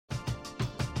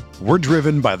We're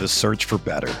driven by the search for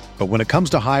better. But when it comes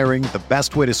to hiring, the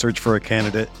best way to search for a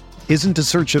candidate isn't to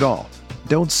search at all.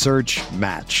 Don't search,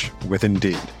 match with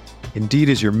Indeed. Indeed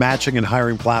is your matching and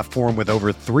hiring platform with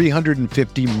over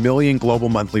 350 million global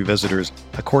monthly visitors,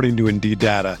 according to Indeed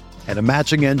data, and a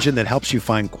matching engine that helps you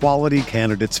find quality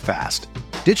candidates fast.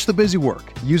 Ditch the busy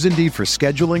work. Use Indeed for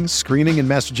scheduling, screening, and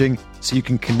messaging so you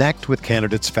can connect with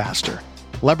candidates faster.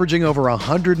 Leveraging over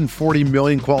 140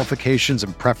 million qualifications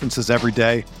and preferences every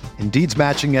day, Indeed's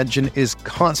matching engine is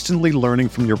constantly learning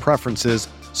from your preferences,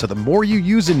 so the more you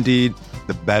use Indeed,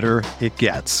 the better it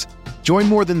gets. Join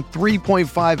more than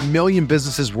 3.5 million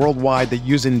businesses worldwide that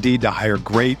use Indeed to hire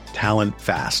great talent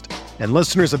fast. And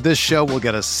listeners of this show will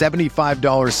get a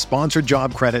 $75 sponsored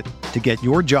job credit to get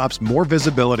your jobs more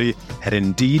visibility at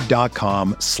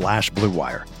Indeed.com/Blue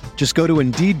Wire. Just go to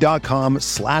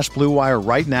Indeed.com/Blue Wire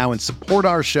right now and support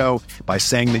our show by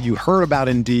saying that you heard about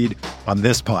Indeed on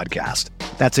this podcast.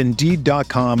 That's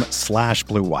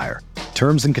Indeed.com/Blue Wire.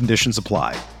 Terms and conditions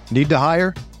apply. Need to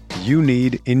hire? You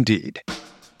need Indeed.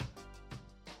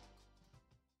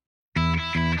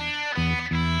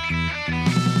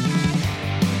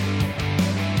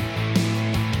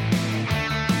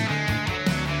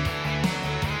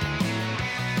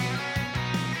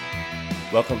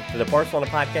 Welcome to the Barcelona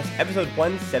Podcast, episode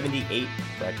 178,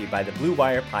 brought to you by the Blue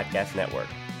Wire Podcast Network.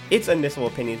 It's Unmissable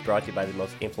Opinions, brought to you by the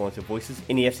most influential voices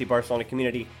in the FC Barcelona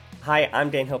community. Hi, I'm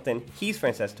Dan Hilton, he's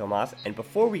Frances Tomas, and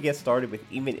before we get started with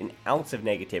even an ounce of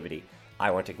negativity,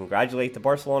 I want to congratulate the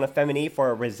Barcelona Femenil for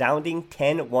a resounding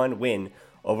 10-1 win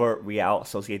over Real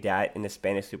Sociedad in the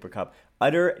Spanish Super Cup.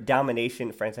 Utter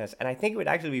domination, Frances, and I think it would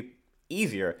actually be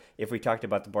easier if we talked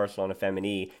about the Barcelona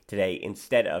Femenil today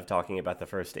instead of talking about the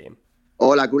first team.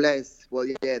 Hola, culés. Well,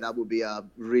 yeah, that would be a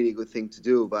really good thing to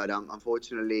do. But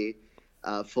unfortunately,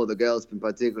 for the girls in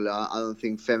particular, I don't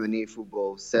think feminine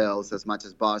football sells as much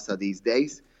as Barca these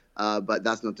days. But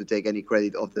that's not to take any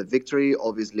credit of the victory.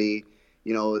 Obviously,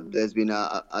 you know, there's been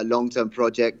a long-term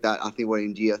project that I think we're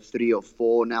in year 3 or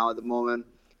 4 now at the moment.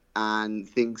 And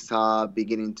things are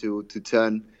beginning to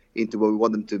turn into what we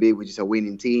want them to be, which is a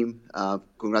winning team.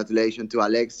 Congratulations to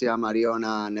Alexia,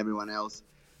 Mariona, and everyone else.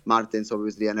 Martins,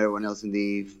 obviously, and everyone else in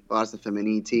the Barca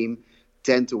Femenil team.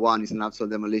 10-1 is an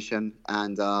absolute demolition.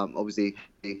 And obviously,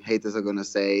 haters are going to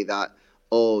say that,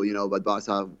 oh, you know, but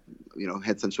Barca, you know,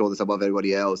 heads and shoulders above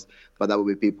everybody else. But that would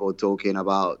be people talking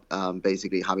about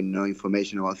basically having no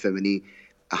information about Femenil.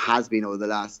 Has been over the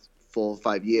last 4 or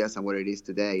 5 years and where it is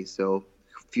today. So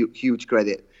huge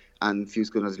credit and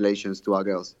huge congratulations to our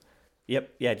girls.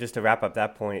 Yep. Yeah, just to wrap up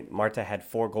that point, Marta had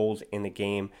 4 goals in the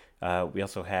game. We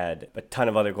also had a ton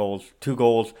of other goals, 2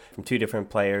 goals from 2 different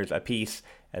players apiece,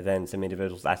 and then some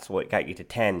individuals. That's what got you to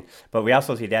 10. But Real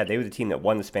Sociedad, they were the team that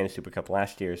won the Spanish Super Cup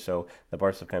last year. So the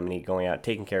Barca Femenil going out,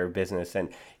 taking care of business. And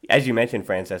as you mentioned,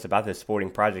 Frances, about this sporting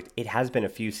project, it has been a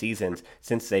few seasons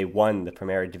since they won the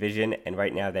Primera Division. And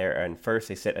right now they're in first.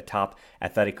 They sit atop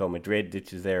Atletico Madrid,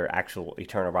 which is their actual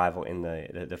eternal rival in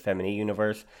the Femenil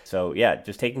universe. So yeah,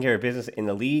 just taking care of business in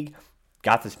the league.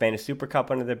 Got the Spanish Super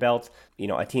Cup under their belts. You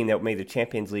know, a team that made the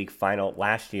Champions League final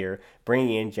last year.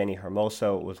 Bringing in Jenny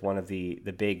Hermoso was one of the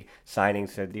big signings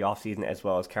for the offseason, as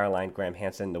well as Caroline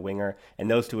Graham-Hansen, the winger.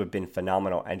 And those two have been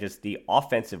phenomenal. And just the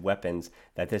offensive weapons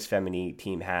that this Femenil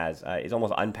team has is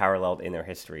almost unparalleled in their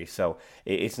history. So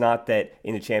it's not that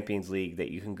in the Champions League that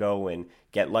you can go and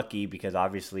get lucky, because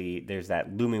obviously there's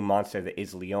that looming monster that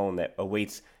is Lyon that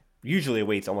usually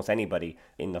awaits almost anybody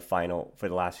in the final for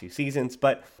the last few seasons.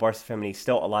 But Barca Femenil,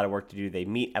 still a lot of work to do. They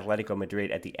meet Atletico Madrid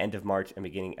at the end of March and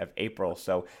beginning of April.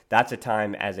 So that's a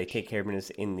time as they take care of business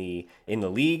in the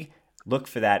league. Look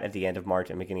for that at the end of March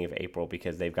and beginning of April,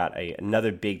 because they've got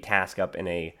another big task up in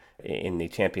the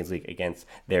Champions League against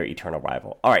their eternal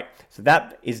rival. All right, so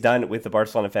that is done with the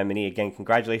Barcelona Femenil. Again,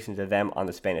 congratulations to them on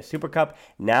the Spanish Super Cup.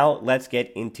 Now let's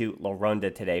get into La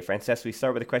Ronda today. Frances, we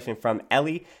start with a question from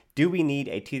Ellie. Do we need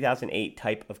a 2008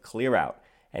 type of clear-out?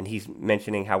 And he's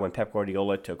mentioning how when Pep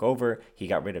Guardiola took over, he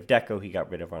got rid of Deco, he got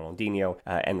rid of Ronaldinho,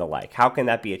 and the like. How can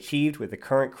that be achieved with the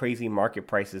current crazy market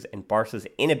prices and Barca's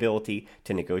inability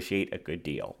to negotiate a good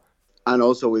deal? And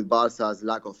also with Barca's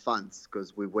lack of funds,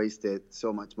 because we wasted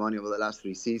so much money over the last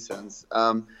 3 seasons.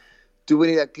 Do we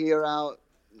need a clear out?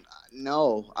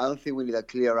 No, I don't think we need a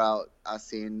clear out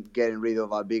as in getting rid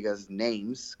of our biggest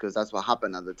names, because that's what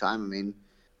happened at the time. I mean,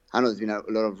 I know there's been a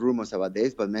lot of rumors about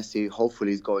this, but Messi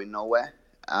hopefully is going nowhere.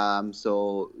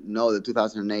 So no, the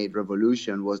 2008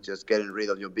 revolution was just getting rid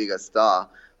of your biggest star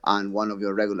and one of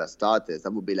your regular starters.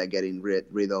 That would be like getting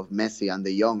rid of Messi and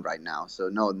De Jong right now. So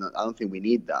no, I don't think we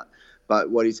need that. But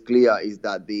what is clear is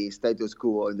that the status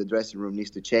quo in the dressing room needs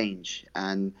to change.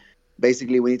 And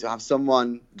basically we need to have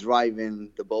someone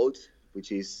driving the boat,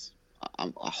 which is,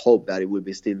 I hope that it will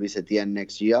be still Luis Etienne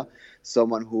next year.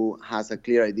 Someone who has a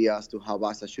clear idea as to how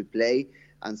Barca should play,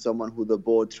 and someone who the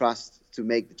board trusts to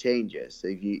make the changes. So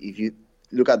if you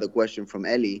look at the question from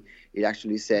Ellie, it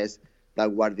actually says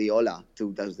that Guardiola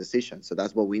took those decisions. So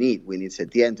that's what we need. We need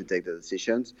Setien to take the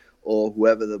decisions, or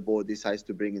whoever the board decides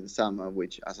to bring in the summer,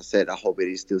 which, as I said, I hope it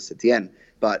is still Setien.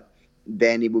 But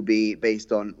then it will be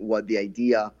based on what the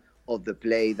idea of the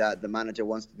play that the manager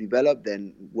wants to develop,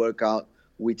 then work out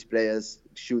which players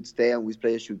should stay and which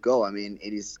players should go. I mean,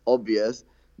 it is obvious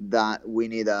that we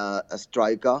need a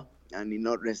striker, and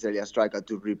not necessarily a striker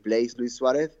to replace Luis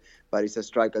Suarez, but it's a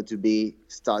striker to be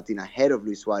starting ahead of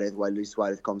Luis Suarez while Luis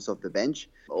Suarez comes off the bench,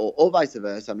 or vice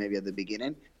versa, maybe at the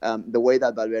beginning. The way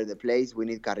that Valverde plays, we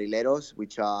need carrileros,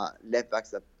 which are left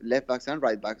backs and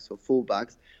right backs, so full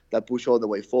backs that push all the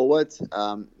way forward.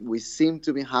 We seem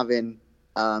to be having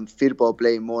Firpo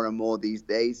playing more and more these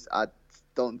days. I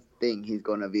don't think he's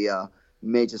going to be a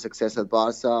major success at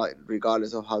Barca,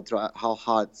 regardless of how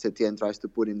hard Setien tries to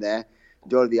put in there.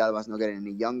 Jordi Alba's not getting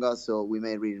any younger, so we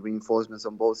may need reinforcements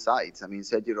on both sides. I mean,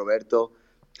 Sergio Roberto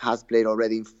has played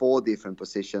already in 4 different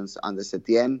positions under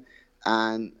Setien,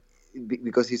 and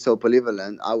because he's so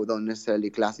polyvalent, I would not necessarily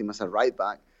class him as a right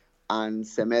back. And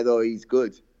Semedo is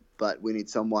good, but we need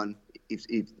someone, if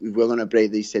we're going to play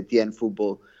the Setien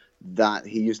football that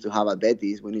he used to have at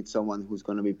Betis, we need someone who's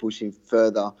going to be pushing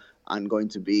further and going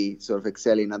to be sort of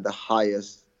excelling at the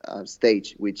highest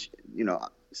stage, which,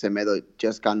 Semedo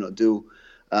just cannot do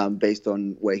based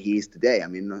on where he is today. I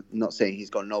mean, not saying he's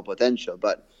got no potential,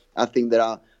 but I think there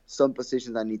are some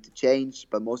positions that need to change.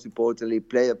 But most importantly,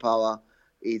 player power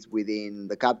is within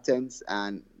the captains.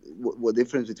 And what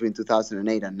difference between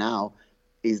 2008 and now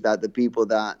is that the people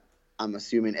that I'm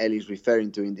assuming Ellie's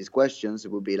referring to in these questions,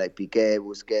 it would be like Piqué,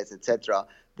 Busquets, etc.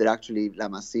 They're actually La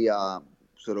Masia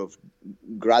sort of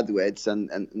graduates,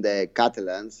 and they're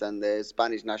Catalans and the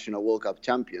Spanish national World Cup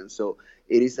champions. So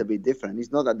it is a bit different.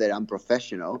 It's not that they're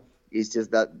unprofessional. It's just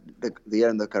that the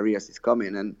end of the careers is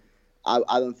coming, and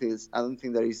I don't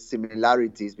think there is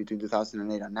similarities between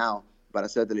 2008 and now. But I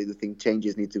certainly do think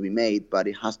changes need to be made. But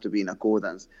it has to be in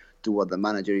accordance to what the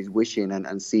manager is wishing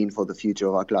and seeing for the future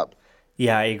of our club.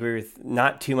 Yeah, I agree with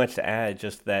not too much to add,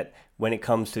 just that when it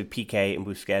comes to Piqué and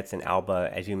Busquets and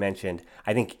Alba, as you mentioned,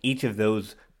 I think each of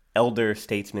those elder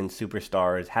statesmen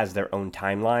superstars has their own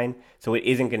timeline. So it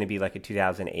isn't going to be like a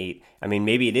 2008. I mean,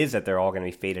 maybe it is that they're all going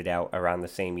to be faded out around the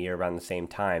same year, around the same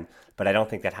time, but I don't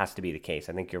think that has to be the case.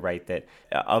 I think you're right that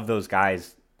of those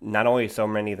guys, not only so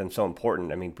many of them so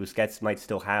important. I mean, Busquets might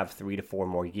still have 3 to 4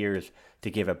 more years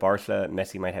to give at Barca.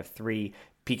 Messi might have 3.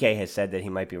 Piqué has said that he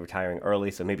might be retiring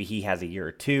early, so maybe he has a year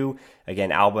or 2.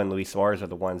 Again, Alba and Luis Suarez are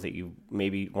the ones that you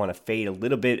maybe want to fade a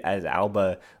little bit as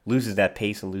Alba loses that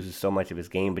pace and loses so much of his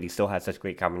game, but he still has such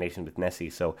great combinations with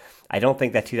Messi. So I don't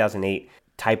think that 2008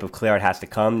 type of clear out has to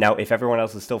come. Now, if everyone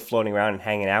else is still floating around and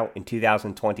hanging out in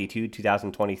 2022,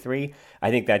 2023,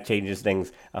 I think that changes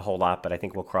things a whole lot, but I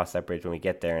think we'll cross that bridge when we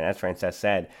get there. And as Frances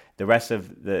said, the rest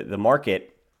of the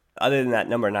market, other than that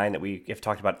number 9 that we have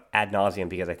talked about ad nauseum,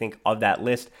 because I think of that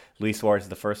list, Luis Suarez is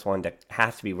the first one that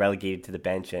has to be relegated to the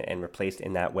bench and replaced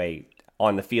in that way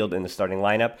on the field in the starting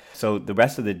lineup. So the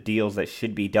rest of the deals that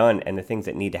should be done and the things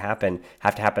that need to happen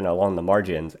have to happen along the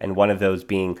margins. And one of those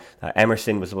being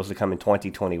Emerson was supposed to come in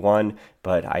 2021,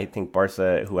 but I think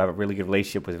Barca, who have a really good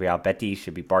relationship with Real Betis,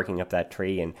 should be barking up that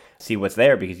tree and see what's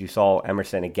there, because you saw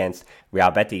Emerson against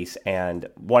Real Betis. And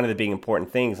one of the big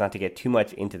important things, not to get too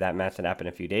much into that match that happened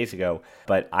a few days ago,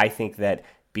 but I think that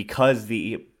because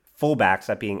the fullbacks,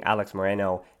 that being Alex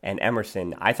Moreno and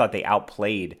Emerson, I thought they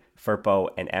outplayed Firpo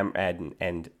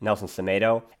and Nelson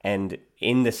Semedo. And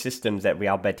in the systems that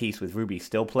Real Betis with Rubi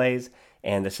still plays,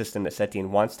 and the system that Setien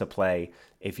wants to play,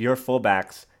 if your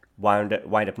fullbacks wind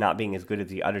up not being as good as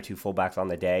the other 2 fullbacks on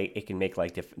the day, it can make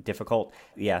life difficult.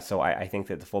 Yeah, so I think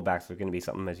that the fullbacks are going to be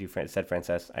something, as you said,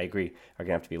 Frances, I agree, are going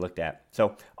to have to be looked at.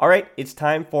 So, all right, it's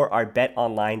time for our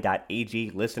betonline.ag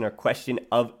listener question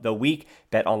of the week.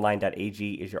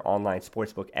 BetOnline.ag is your online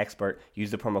sportsbook expert.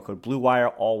 Use the promo code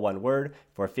BlueWire, all one word,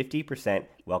 for a 50%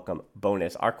 welcome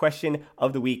bonus. Our question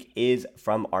of the week is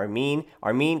from Armin.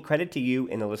 Armin, credit to you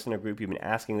in the listener group. You've been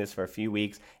asking this for a few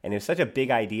weeks, and it was such a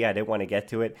big idea, I didn't want to get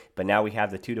to it, but now we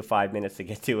have the 2 to 5 minutes to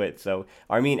get to it. So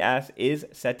Armin asks, is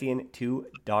Setien too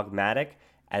dogmatic?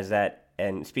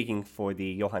 And speaking for the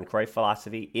Johan Cruyff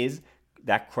philosophy, is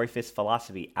that Cruyffist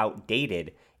philosophy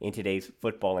outdated in today's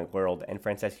footballing world? And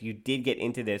Frances, you did get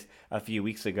into this a few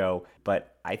weeks ago,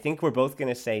 but I think we're both going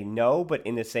to say no, but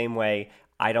in the same way,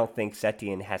 I don't think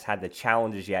Setien has had the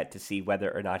challenges yet to see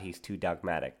whether or not he's too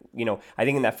dogmatic. I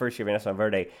think in that first year of Ernesto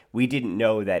Valverde, we didn't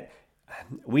know that.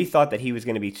 We thought that he was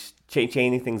going to be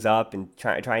changing things up and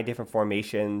trying different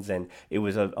formations, and it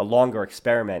was a longer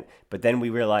experiment. But then we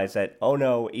realized that, oh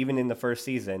no, even in the first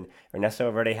season, Ernesto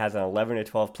Valverde has an 11 or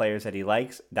 12 players that he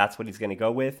likes. That's what he's going to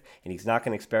go with, and he's not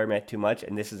going to experiment too much,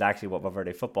 and this is actually what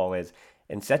Valverde football is.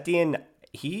 And Setien,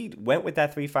 he went with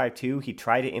that 3-5-2. He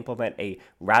tried to implement a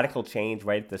radical change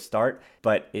right at the start,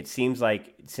 but it seems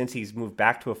like since he's moved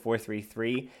back to a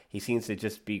 4-3-3, he seems to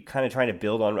just be kind of trying to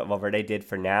build on what Valverde did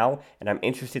for now, and I'm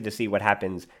interested to see what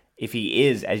happens if he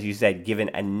is, as you said,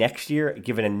 given a next year,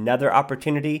 given another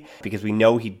opportunity, because we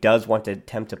know he does want to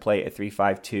attempt to play a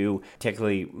 3-5-2,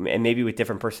 particularly, and maybe with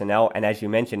different personnel. And as you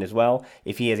mentioned as well,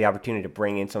 if he has the opportunity to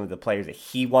bring in some of the players that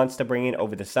he wants to bring in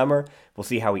over the summer, we'll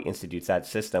see how he institutes that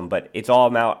system. But it's all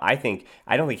about, I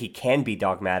don't think he can be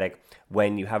dogmatic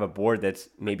when you have a board that's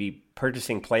maybe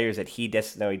purchasing players that he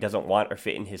necessarily doesn't want or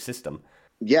fit in his system.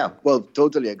 Yeah, well,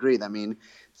 totally agreed. I mean,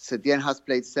 Setien has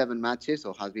played 7 matches,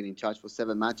 or has been in charge for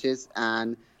 7 matches,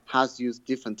 and has used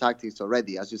different tactics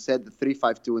already. As you said, the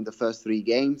 3-5-2 in the first 3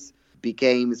 games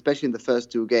became, especially in the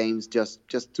first 2 games,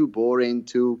 just too boring.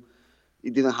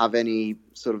 It didn't have any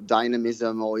sort of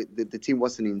dynamism, or the team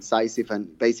wasn't incisive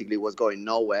and basically was going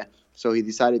nowhere. So he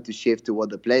decided to shift to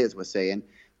what the players were saying,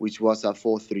 which was a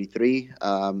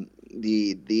 4-3-3.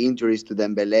 The injuries to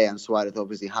Dembele and Suarez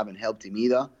obviously haven't helped him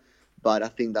either. But I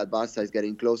think that Barca is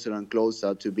getting closer and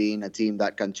closer to being a team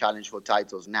that can challenge for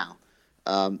titles now.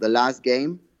 The last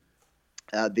game,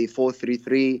 the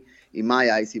 4-3-3, in my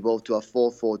eyes, evolved to a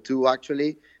 4-4-2,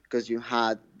 actually, because you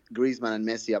had Griezmann and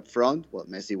Messi up front. Well,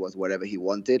 Messi was wherever he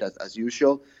wanted, as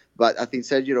usual. But I think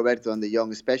Sergio Roberto and De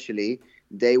Jong especially,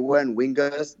 they weren't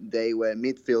wingers. They were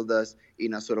midfielders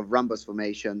in a sort of rhombus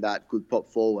formation that could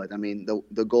pop forward. I mean,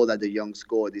 the goal that De Jong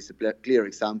scored is a clear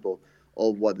example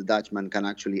of what the Dutchman can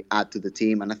actually add to the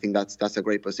team. And I think that's a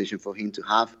great position for him to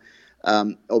have.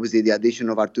 Obviously, the addition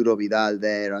of Arturo Vidal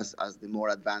there as the more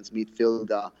advanced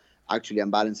midfielder actually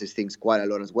unbalances things quite a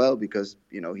lot as well, because,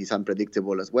 he's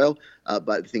unpredictable as well.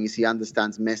 But the thing is, he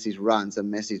understands Messi's runs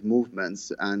and Messi's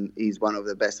movements, and he's one of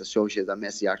the best associates that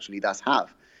Messi actually does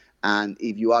have. And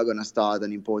if you are going to start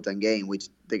an important game, which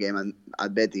the game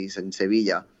at Betis and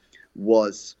Sevilla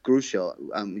was crucial,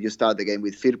 you start the game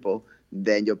with Firpo,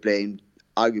 then you're playing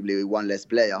arguably with one less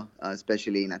player,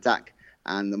 especially in attack.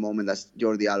 And the moment that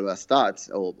Jordi Alba starts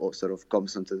or sort of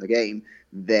comes onto the game,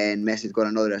 then Messi's got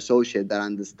another associate that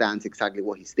understands exactly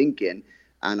what he's thinking,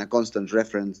 and a constant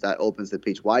reference that opens the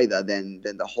pitch wider, then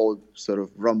the whole sort of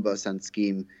rhombus and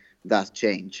scheme does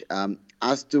change.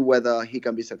 As to whether he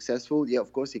can be successful, yeah,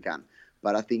 of course he can.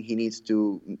 But I think he needs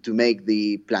to make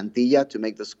the plantilla, to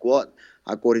make the squad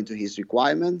according to his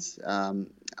requirements.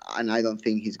 And I don't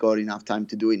think he's got enough time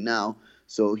to do it now.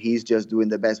 So he's just doing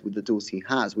the best with the tools he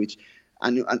has,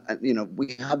 and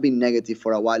we have been negative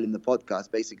for a while in the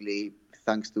podcast, basically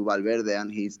thanks to Valverde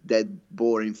and his dead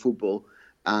boring football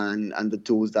and the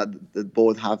tools that the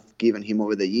board have given him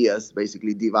over the years,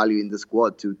 basically devaluing the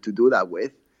squad to do that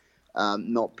with.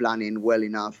 Not planning well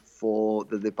enough for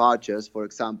the departures. For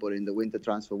example, in the winter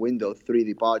transfer window, 3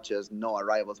 departures, no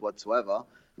arrivals whatsoever.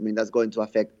 I mean, that's going to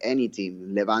affect any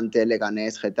team. Levante,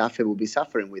 Leganés, Getafe will be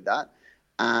suffering with that.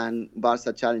 And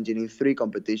Barca challenging in 3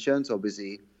 competitions.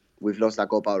 Obviously, we've lost La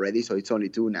Copa already, so it's only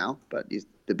 2 now, but it's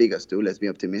the biggest 2, let's be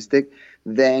optimistic.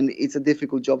 Then it's a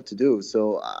difficult job to do.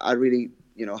 So I really,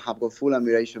 have got full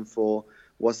admiration for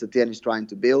what Setien is trying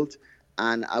to build.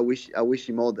 And I wish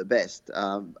him all the best.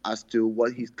 As to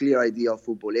what his clear idea of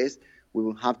football is, we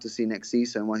will have to see next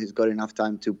season when he's got enough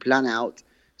time to plan out,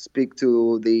 speak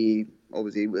to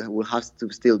obviously will have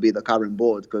to still be the current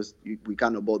board, because we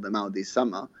cannot board them out this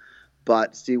summer,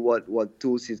 but see what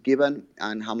tools he's given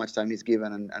and how much time he's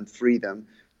given, and free them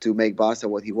to make Barca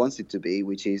what he wants it to be,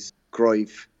 which is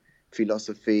Cruyff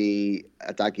philosophy,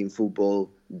 attacking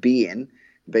football, being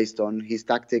based on his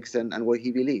tactics and what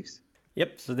he believes.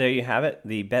 Yep, so there you have it,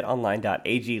 the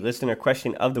betonline.ag listener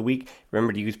question of the week.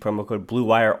 Remember to use promo code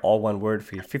BlueWire, all one word,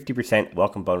 for your 50%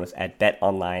 welcome bonus at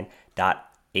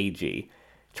betonline.ag.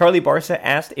 Charlie Barca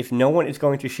asked, if no one is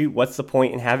going to shoot, what's the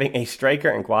point in having a striker?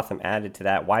 And Gotham added to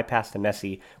that, why pass to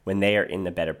Messi when they are in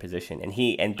the better position?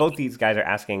 And both these guys are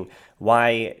asking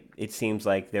why it seems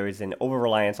like there is an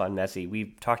over-reliance on Messi.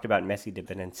 We've talked about Messi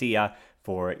dependencia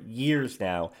for years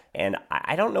now. And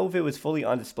I don't know if it was fully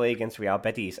on display against Real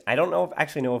Betis. I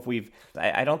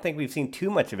don't think we've seen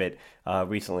too much of it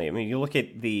recently. I mean, you look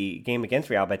at the game against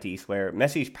Real Betis where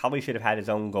Messi probably should have had his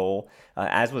own goal,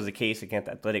 as was the case against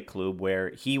Athletic Club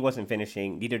where he wasn't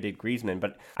finishing, neither did Griezmann.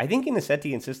 But I think in the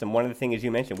Setien system, one of the things, as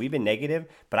you mentioned, we've been negative,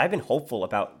 but I've been hopeful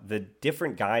about the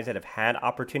different guys that have had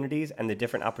opportunities and the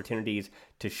different opportunities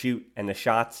to shoot and the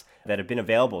shots that have been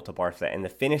available to Barca. And the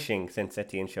finishing since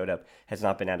Setien showed up has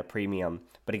not been at a premium.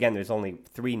 But again, there's only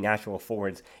 3 natural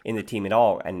forwards in the team at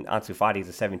all. And Ansu Fati is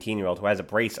a 17-year-old who has a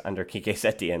brace under Quique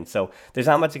Setien. So there's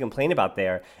not much to complain about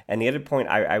there. And the other point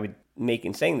I would make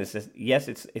in saying this is, yes,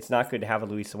 it's not good to have a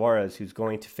Luis Suarez who's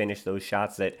going to finish those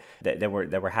shots that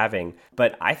we're having.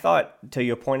 But I thought, to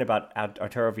your point about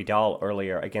Arturo Vidal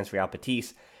earlier against Real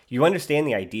Betis, you understand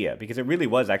the idea because it really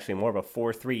was actually more of a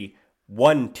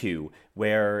 4-3-1-2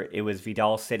 where it was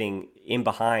Vidal sitting in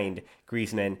behind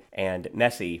Griezmann and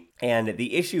Messi. And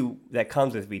the issue that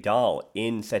comes with Vidal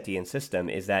in Setien's system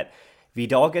is that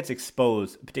Vidal gets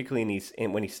exposed, particularly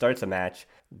when he starts a match,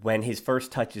 when his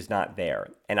first touch is not there.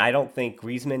 And I don't think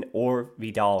Griezmann or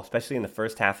Vidal, especially in the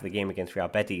first half of the game against Real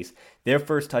Betis, their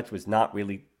first touch was not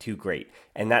really too great.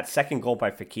 And that second goal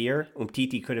by Fekir,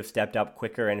 Umtiti could have stepped up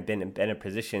quicker and been in a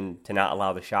position to not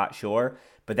allow the shot, sure.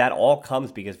 But that all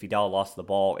comes because Vidal lost the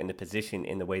ball in the position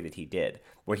in the way that he did,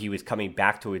 where he was coming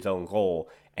back to his own goal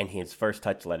and his first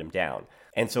touch let him down.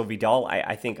 And so Vidal,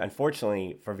 I think,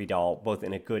 unfortunately for Vidal, both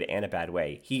in a good and a bad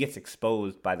way, he gets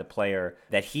exposed by the player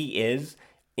that he is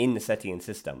in the Setien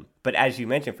system. But as you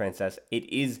mentioned, Frances, it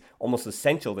is almost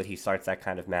essential that he starts that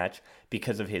kind of match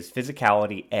because of his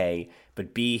physicality, A,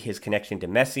 but B, his connection to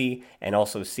Messi, and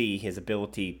also C, his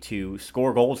ability to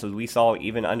score goals. As we saw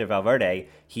even under Valverde,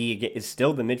 he is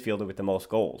still the midfielder with the most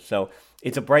goals. So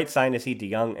it's a bright sign to see De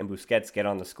Jong and Busquets get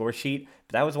on the score sheet,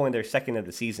 but that was only their second of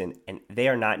the season, and they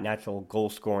are not natural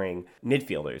goal-scoring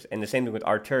midfielders. And the same thing with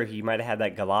Artur. He might have had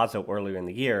that Galazo earlier in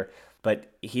the year,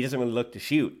 but he doesn't really look to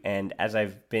shoot. And as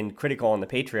I've been critical on the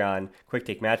Patreon Quick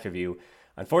Take Match Review,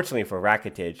 unfortunately for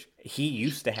Rakitic, he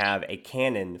used to have a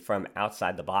cannon from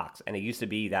outside the box, and it used to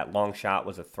be that long shot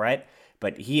was a threat,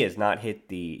 but he has not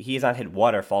hit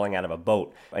water falling out of a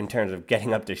boat in terms of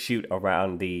getting up to shoot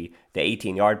around the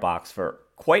 18-yard box for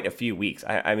quite a few weeks.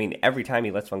 I mean, every time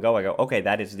he lets one go, I go, okay,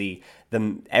 that is the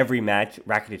every match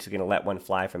Rakitic is going to let one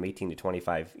fly from 18 to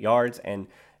 25 yards, and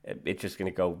it's just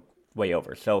going to go way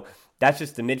over. So that's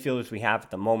just the midfielders we have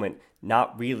at the moment,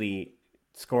 not really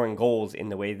scoring goals in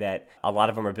the way that a lot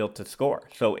of them are built to score.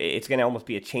 So it's going to almost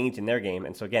be a change in their game.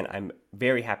 And so again, I'm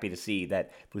very happy to see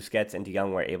that Busquets and De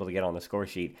Jong were able to get on the score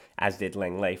sheet, as did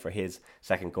Lenglet for his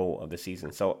second goal of the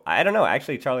season. So I don't know,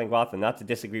 actually, Charlie and Guatha, not to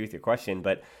disagree with your question,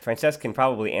 but Frances can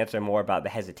probably answer more about the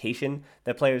hesitation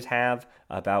that players have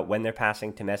about when they're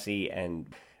passing to Messi and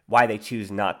why they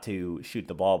choose not to shoot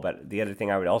the ball. But the other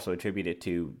thing I would also attribute it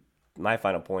to, my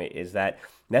final point, is that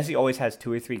Messi always has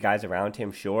 2 or 3 guys around him,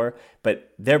 sure,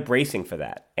 but they're bracing for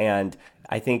that. And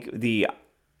I think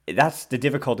that's the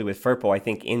difficulty with Firpo, I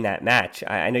think, in that match.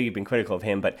 I know you've been critical of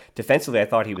him, but defensively, I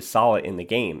thought he was solid in the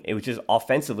game. It was just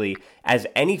offensively, as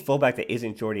any fullback that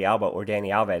isn't Jordi Alba or Dani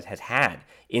Alves has had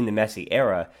in the Messi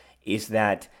era, is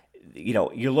that, you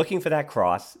know, you're looking for that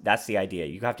cross. That's the idea.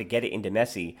 You have to get it into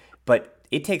Messi, but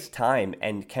it takes time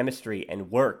and chemistry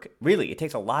and work. Really, it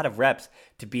takes a lot of reps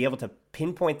to be able to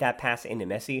pinpoint that pass into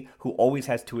Messi, who always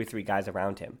has 2 or 3 guys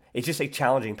around him. It's just a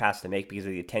challenging pass to make because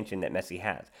of the attention that Messi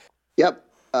has. Yep.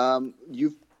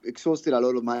 You've exhausted a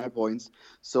lot of my points,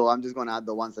 so I'm just going to add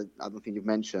the ones that I don't think you've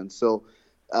mentioned. So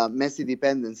Messi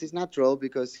dependence is natural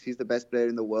because he's the best player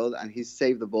in the world and he's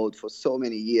saved the boat for so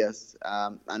many years.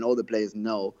 And all the players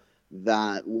know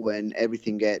that when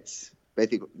everything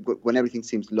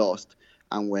seems lost,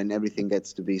 and when everything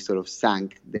gets to be sort of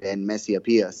sank, then Messi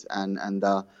appears. And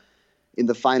in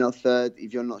the final third,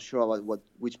 if you're not sure about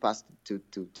which pass to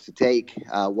take,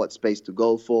 what space to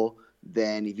go for,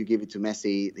 then if you give it to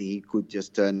Messi, he could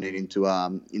just turn it into a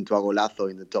golazo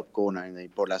in the top corner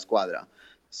por la escuadra.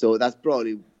 So that's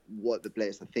probably what the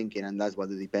players are thinking, and that's what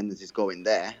the dependence is going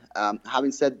there.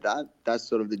 Having said that, that's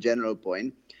sort of the general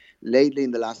point. Lately,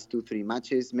 in the last 2-3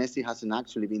 matches, Messi hasn't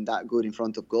actually been that good in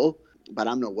front of goal. But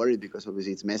I'm not worried because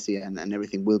obviously it's Messi and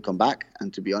everything will come back.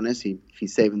 And to be honest, if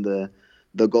he's saving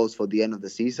the goals for the end of the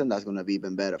season, that's going to be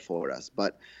even better for us.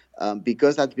 But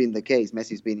because that's been the case,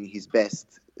 Messi's been in his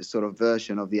best sort of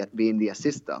version of being the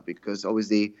assister, because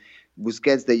obviously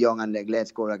Busquets, De Jong and Lenglet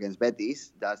score against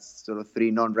Betis. That's sort of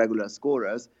 3 non-regular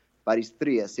scorers, but it's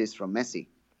 3 assists from Messi.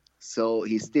 So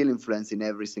he's still influencing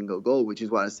every single goal, which is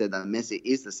why I said that Messi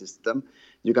is the system.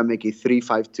 You can make it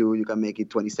 3-5-2, you can make it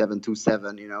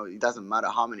 27-2-7. It doesn't matter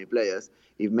how many players.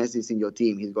 If Messi is in your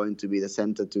team, he's going to be the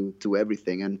center to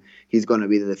everything, and he's going to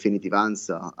be the definitive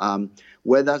answer.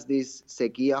 Where does this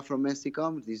sequía from Messi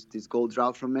come? This goal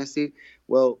drought from Messi?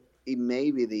 Well, it may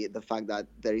be the fact that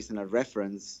there isn't a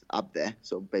reference up there.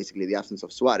 So basically the absence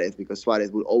of Suarez, because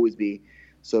Suarez will always be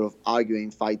sort of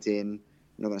arguing, fighting.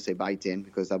 I'm not going to say biting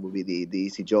because that would be the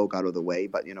easy joke out of the way.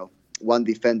 But, one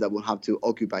defender will have to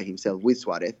occupy himself with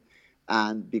Suarez.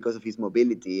 And because of his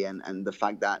mobility and the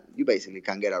fact that you basically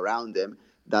can get around him,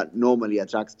 that normally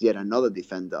attracts yet another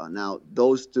defender. Now,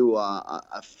 those two are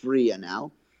freer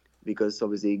now because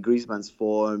obviously Griezmann's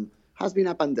form has been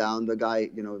up and down. The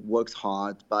guy, works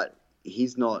hard, but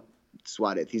he's not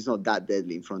Suarez. He's not that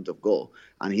deadly in front of goal,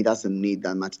 and he doesn't need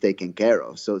that much taken care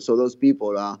of. So those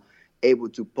people are able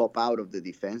to pop out of the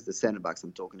defense. The center backs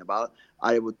I'm talking about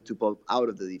are able to pop out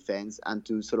of the defense and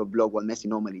to sort of block what Messi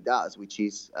normally does, which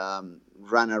is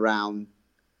run around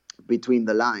between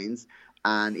the lines.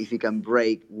 And if he can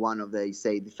break one of the,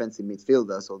 say, defensive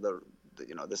midfielders or the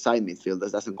side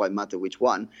midfielders, doesn't quite matter which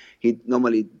one, he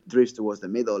normally drifts towards the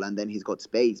middle and then he's got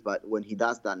space. But when he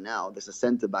does that now, there's a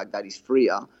centre back that is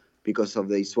freer because of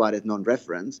the Suarez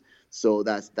non-reference. So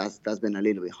that's been a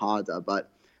little bit harder.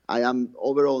 But I am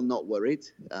overall not worried.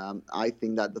 I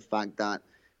think that the fact that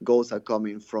goals are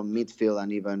coming from midfield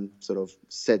and even sort of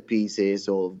set pieces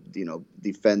or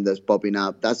defenders popping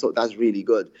up, that's really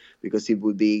good because it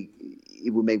would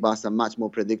make Barca much more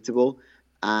predictable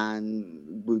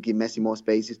and will give Messi more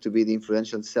spaces to be the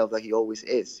influential self that he always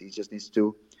is. He just needs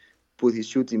to put his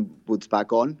shooting boots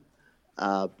back on,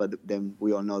 but then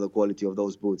we all know the quality of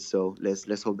those boots. So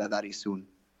let's hope that is soon.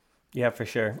 Yeah, for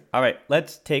sure. All right,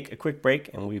 let's take a quick break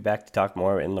and we'll be back to talk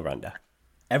more in La Ronda.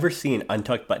 Ever see an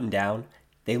untucked button down?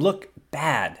 They look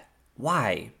bad.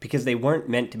 Why? Because they weren't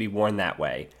meant to be worn that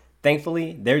way.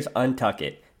 Thankfully, there's Untuck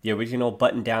It, the original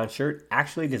button-down shirt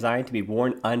actually designed to be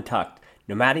worn untucked.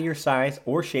 No matter your size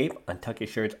or shape, Untuck It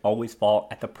shirts always fall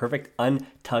at the perfect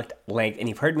untucked length. And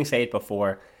you've heard me say it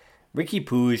before, Riqui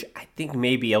Puig, I think,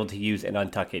 may be able to use an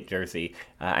Untuck It jersey.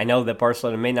 I know that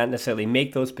Barcelona may not necessarily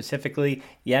make those specifically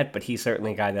yet, but he's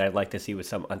certainly a guy that I'd like to see with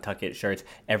some Untuck It shirts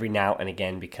every now and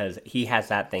again because he has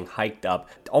that thing hiked up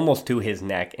almost to his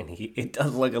neck, and it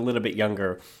does look a little bit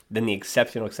younger than the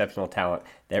exceptional talent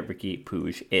that Riqui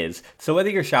Puig is. So whether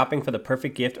you're shopping for the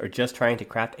perfect gift or just trying to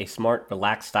craft a smart,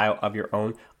 relaxed style of your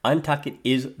own, Untuck It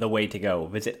is the way to go.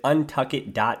 Visit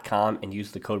untuckit.com and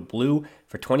use the code BLUE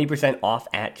for 20% off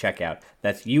at checkout.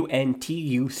 That's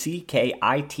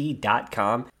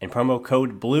untuckit.com and promo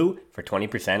code BLUE for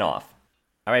 20% off.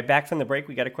 All right, back from the break,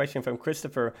 we got a question from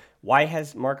Christopher. Why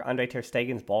has Marc-Andre ter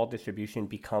Stegen's ball distribution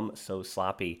become so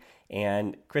sloppy?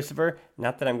 And Christopher,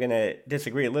 not that I'm going to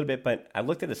disagree a little bit, but I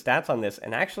looked at the stats on this,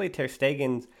 and actually ter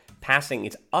Stegen's passing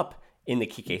is up in the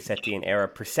Piqué Retirement era,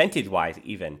 percentage-wise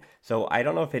even. So I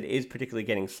don't know if it is particularly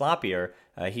getting sloppier.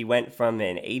 He went from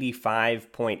an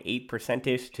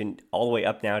 85.8% to all the way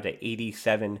up now to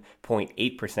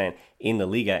 87.8% in the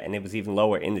Liga, and it was even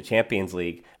lower in the Champions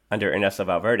League under Ernesto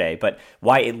Valverde. But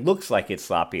why it looks like it's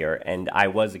sloppier, and I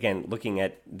was, again, looking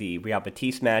at the Real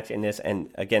Betis match in this, and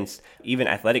against even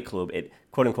Athletic Club, it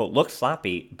quote-unquote looks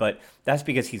sloppy, but that's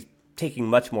because he's taking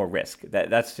much more risk.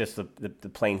 That's just the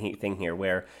plain thing here,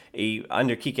 where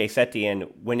under Piqué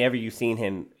Retirement, whenever you've seen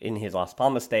him in his Las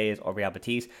Palmas days or Real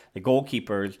Betis, the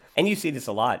goalkeepers, and you see this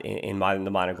a lot in the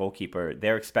modern goalkeeper,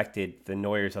 they're expected, the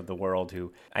Neuers of the world,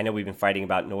 who I know we've been fighting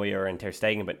about Neuer and ter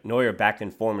Stegen, but Neuer back in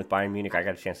form with Bayern Munich. I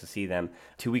got a chance to see them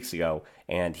 2 weeks ago,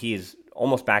 and he is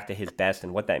almost back to his best,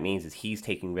 and what that means is he's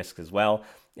taking risks as well.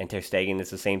 And ter Stegen is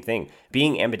the same thing.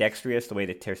 Being ambidextrous, the way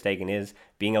that ter Stegen is,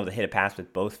 being able to hit a pass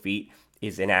with both feet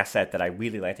is an asset that I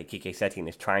really like that Piqué Retirement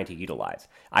is trying to utilize.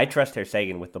 I trust ter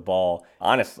Stegen with the ball.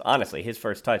 Honestly, his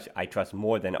first touch, I trust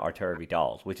more than Arturo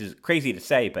Vidal's, which is crazy to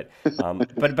say, but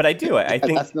I do. I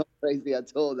think that's not crazy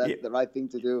at all. That's the right thing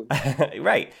to do.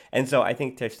 Right. And so I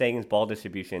think ter Stegen's ball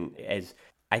distribution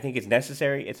I think it's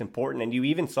necessary. It's important. And you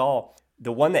even saw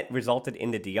the one that resulted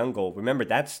in the De Jong goal. Remember,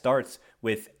 that starts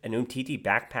with an Umtiti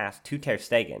back pass to ter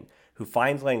Stegen, who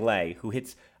finds Lenglet, who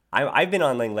hits. I've been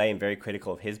on Lenglet and very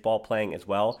critical of his ball playing as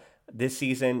well this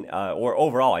season, or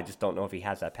overall. I just don't know if he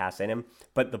has that pass in him.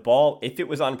 But the ball, if it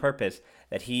was on purpose,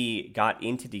 that he got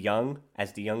into De Jong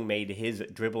as De Jong made his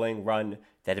dribbling run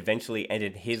that eventually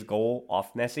ended his goal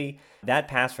off Messi, that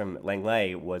pass from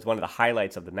Lenglet was one of the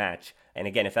highlights of the match. And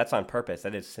again, if that's on purpose,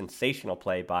 that is sensational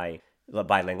play by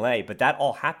Lenglet, but that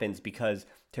all happens because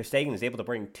ter Stegen is able to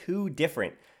bring two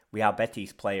different Real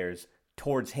Betis players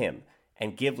towards him.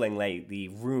 and give Lenglet the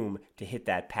room to hit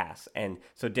that pass. And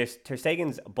so Ter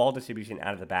Stegen's ball distribution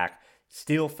out of the back,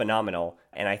 still phenomenal.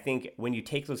 And I think when you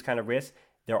take those kind of risks,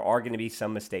 there are going to be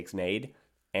some mistakes made.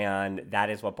 And that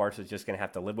is what Barca's just going to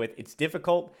have to live with. It's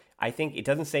difficult. I think it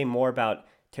doesn't say more about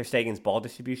Ter Stegen's ball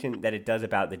distribution than it does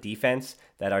about the defense,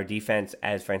 that our defense,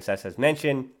 as Frances has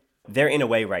mentioned, they're in a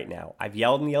way right now. I've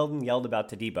yelled and yelled and yelled about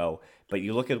Todibo, but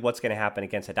you look at what's going to happen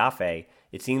against Hetafe,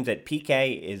 it seems that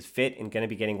Piqué is fit and going to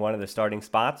be getting one of the starting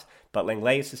spots, but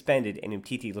Lenglet is suspended and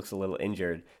Umtiti looks a little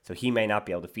injured, so he may not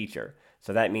be able to feature.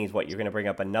 So that means what? You're going to bring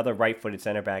up another right-footed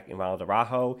center back in Ronald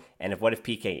Araujo, and what if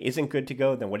Piqué isn't good to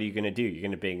go? Then what are you going to do?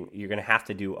 You're going to have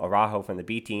to do Araujo from the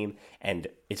B team, and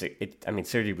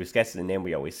Sergio Busquets is the name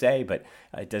we always say, but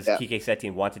does Quique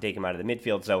Setien want to take him out of the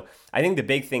midfield? So I think the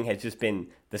big thing has just been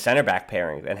the center back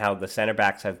pairings and how the center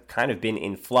backs have kind of been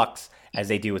in flux as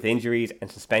they do with injuries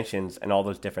and suspensions and all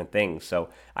those different things. So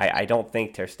I don't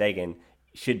think Ter Stegen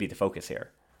should be the focus here.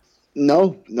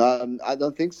 No, I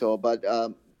don't think so. But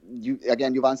you've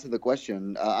answered the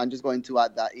question. I'm just going to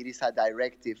add that it is a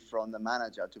directive from the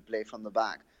manager to play from the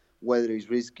back, whether it's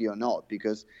risky or not.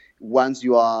 Because once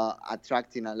you are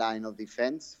attracting a line of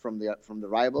defense from the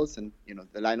rivals, and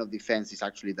the line of defense is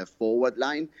actually the forward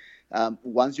line.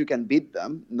 Once you can beat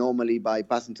them, normally by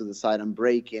passing to the side and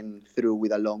breaking through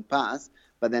with a long pass,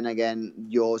 but then again,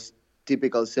 your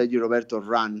typical Sergio Roberto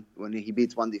run when he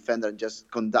beats one defender and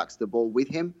just conducts the ball with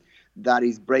him, that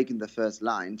is breaking the first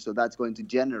line. So that's going to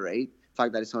generate the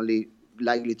fact that it's only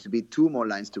likely to be 2 more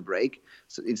lines to break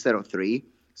instead of 3.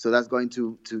 So that's going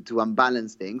to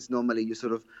unbalance things. Normally, you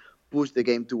sort of push the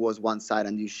game towards one side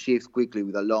and you shift quickly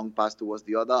with a long pass towards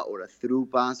the other, or a through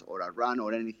pass, or a run,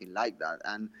 or anything like that.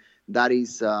 And that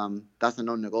is that's a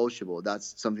non-negotiable.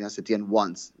 That's something that Setien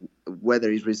wants,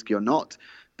 whether it's risky or not,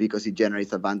 because it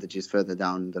generates advantages further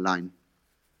down the line.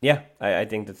 Yeah, I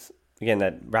think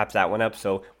that wraps that one up.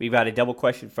 So we've got a double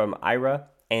question from Ira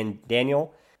and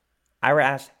Daniel. Ira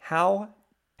asks, how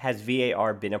has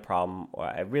VAR been a problem?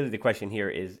 Really, the question here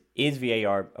is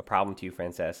VAR a problem to you,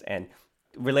 Frances? And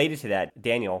related to that,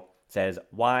 Daniel says,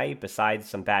 why, besides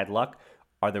some bad luck,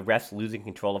 are the refs losing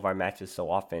control of our matches so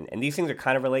often? And these things are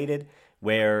kind of related,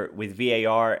 where with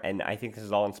VAR, and I think this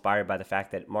is all inspired by the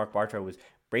fact that Marc Bartra was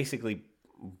basically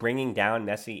bringing down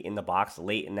Messi in the box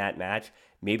late in that match.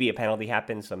 Maybe a penalty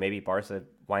happens, so maybe Barca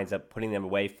winds up putting them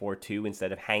away 4-2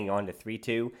 instead of hanging on to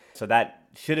 3-2. So that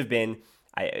should have been,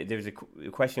 there's a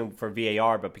question for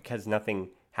VAR, but because nothing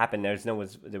happened, there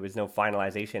was no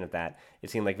finalization of that. It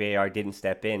seemed like VAR didn't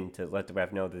step in to let the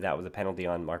ref know that was a penalty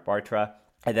on Marc Bartra.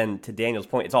 And then to Daniel's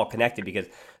point, it's all connected because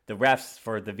the refs,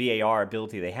 for the VAR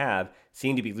ability they have,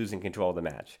 seem to be losing control of the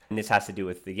match. And this has to do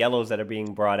with the yellows that are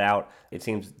being brought out. It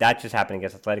seems that just happened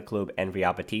against Athletic Club and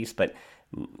Real Betis. But,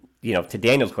 to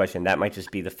Daniel's question, that might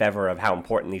just be the favor of how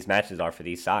important these matches are for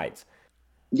these sides.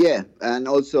 Yeah, and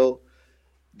also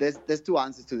there's 2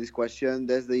 answers to this question.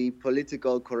 There's the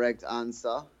political correct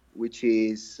answer, which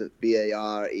is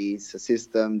VAR is a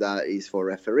system that is for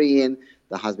refereeing,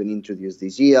 that has been introduced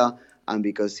this year. And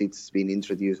because it's been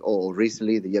introduced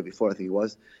recently, the year before I think it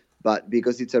was, but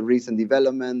because it's a recent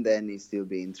development, then it's still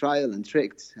being trialed and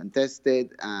tricked and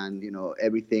tested, and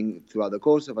everything throughout the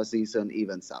course of a season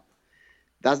evens up.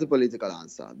 That's the political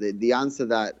answer. The answer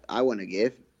that I want to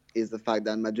give is the fact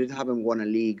that Madrid haven't won a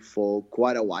league for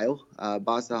quite a while.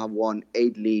 Barca have won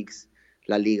 8 leagues,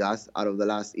 La Ligas, out of the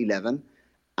last 11,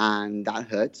 and that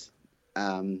hurts,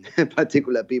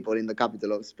 particular people in the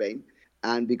capital of Spain.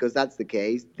 And because that's the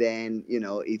case, then,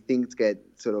 if things get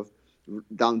sort of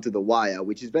down to the wire,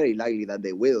 which is very likely that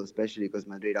they will, especially because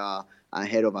Madrid are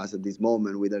ahead of us at this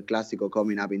moment with El Clásico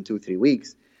coming up in 2-3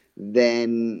 weeks,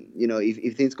 then,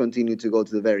 if things continue to go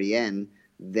to the very end,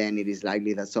 then it is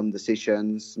likely that some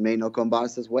decisions may not come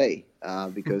Barca's way.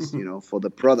 Because, for the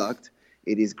product,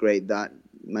 it is great that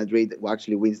Madrid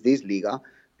actually wins this Liga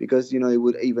because, it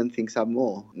would even things up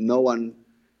more. No one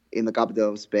in the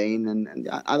capital of Spain, and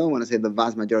I don't want to say the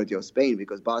vast majority of Spain,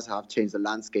 because Barca have changed the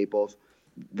landscape of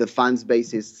the fans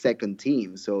base's second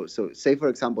team. So say, for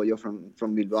example, you're from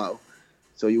Bilbao,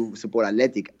 so you support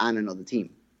Athletic and another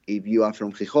team. If you are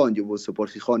from Gijón, you will support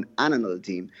Gijón and another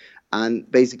team. And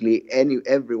basically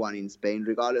everyone in Spain,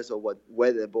 regardless of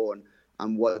where they're born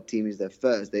and what team is their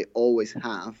first, they always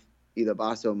have either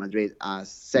Barca or Madrid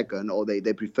as second, or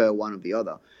they prefer one or the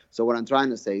other. So what I'm trying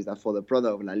to say is that for the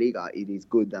product of La Liga, it is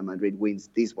good that Madrid wins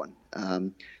this one.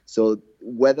 So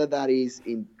whether that is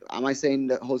am I saying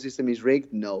the whole system is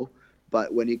rigged? No.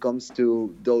 But when it comes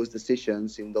to those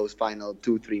decisions in those final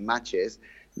 2-3 matches,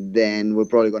 then we're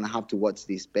probably going to have to watch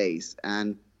this space.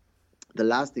 And the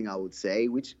last thing I would say,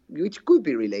 which could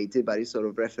be related, but it's sort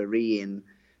of refereeing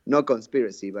not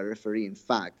conspiracy, but refereeing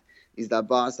fact, is that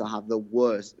Barca have the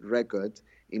worst record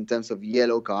in terms of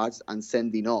yellow cards and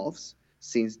sending offs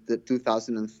since the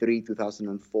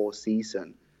 2003-2004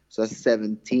 season. So that's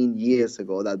 17 years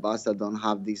ago that Barca don't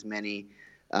have these many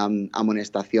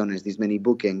amonestaciones, these many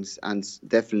bookings, and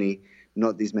definitely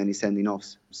not these many sending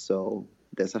offs. So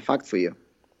there's a fact for you.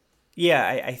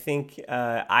 Yeah, I think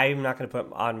I'm not going to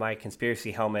put on my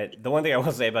conspiracy helmet. The one thing I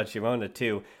will say about Girona,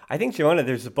 too, I think Girona,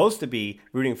 they're supposed to be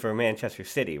rooting for Manchester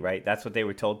City, right? That's what they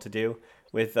were told to do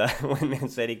with when Man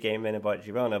City came in about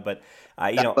Girona. But,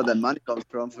 That's where the money comes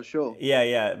from, for sure.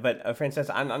 Yeah. But,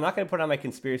 Francesca, I'm not going to put on my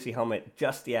conspiracy helmet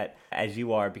just yet, as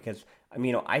you are, because,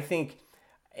 I think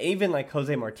even like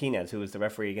Jose Martinez, who was the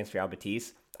referee against Real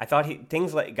Betis, I thought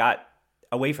things got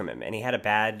away from him, and he had a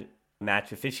bad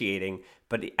match officiating,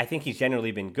 but I think he's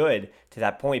generally been good to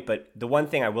that point. But the one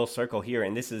thing I will circle here,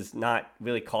 and this is not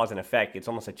really cause and effect, it's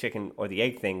almost a chicken or the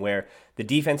egg thing, where the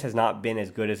defense has not been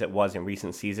as good as it was in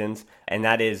recent seasons, and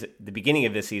that is the beginning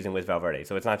of this season with Valverde.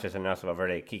 So it's not just a Ernesto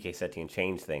Valverde, Quique Setién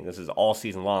change thing. This is all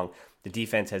season long. The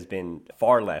defense has been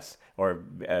far less or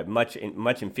much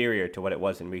inferior to what it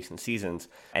was in recent seasons.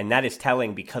 And that is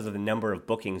telling because of the number of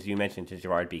bookings you mentioned to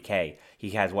Gerard Piqué. He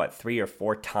has, 3 or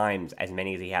 4 times as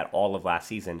many as he had all of last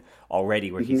season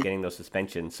already where he's getting those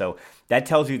suspensions. So that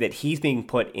tells you that he's being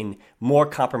put in more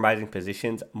compromising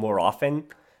positions more often.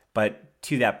 But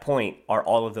to that point, are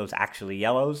all of those actually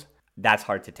yellows? That's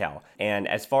hard to tell. And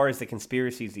as far as the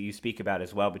conspiracies that you speak about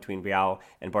as well between Real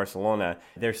and Barcelona,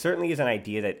 there certainly is an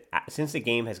idea that since the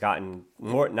game has gotten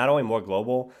not only more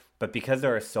global, but because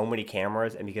there are so many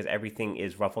cameras and because everything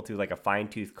is ruffled through like a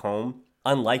fine-tooth comb,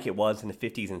 unlike it was in the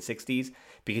 50s and 60s,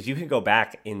 because you can go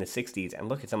back in the 60s and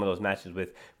look at some of those matches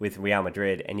with Real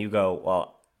Madrid and you go,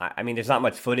 well, there's not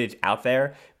much footage out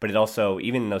there, but it also,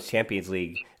 even in those Champions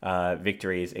League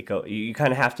victories, you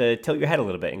kind of have to tilt your head a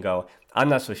little bit and go, I'm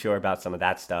not so sure about some of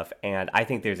that stuff. And I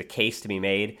think there's a case to be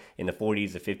made in the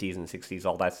 40s, the 50s, and the 60s,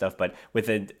 all that stuff. But with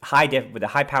the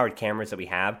high-powered cameras that we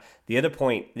have, the other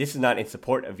point, this is not in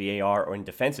support of VAR or in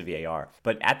defense of VAR,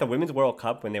 but at the Women's World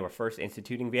Cup when they were first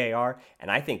instituting VAR,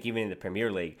 and I think even in the Premier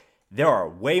League, there are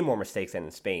way more mistakes than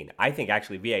in Spain. I think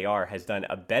actually VAR has done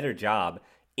a better job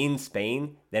in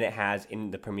Spain than it has in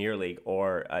the Premier League,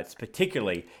 or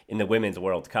particularly in the Women's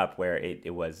World Cup, where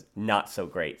it was not so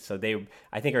great. So they,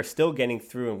 I think, are still getting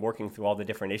through and working through all the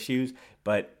different issues.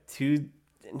 But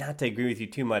not to agree with you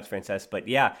too much, Frances, but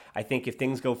yeah, I think if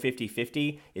things go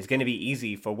 50-50, it's going to be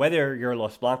easy for whether you're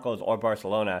Los Blancos or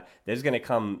Barcelona. There's going to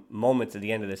come moments at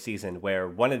the end of the season where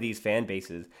one of these fan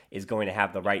bases is going to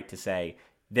have the right to say,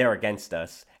 they're against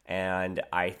us. And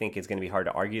I think it's going to be hard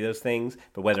to argue those things,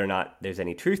 but whether or not there's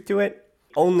any truth to it,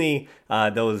 only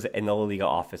those in the La Liga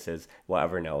offices will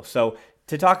ever know. So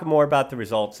to talk more about the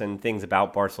results and things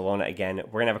about Barcelona again,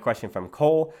 we're going to have a question from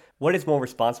Cole. What is more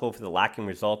responsible for the lacking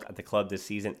results at the club this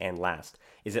season and last?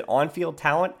 Is it on-field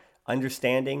talent,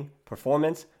 understanding,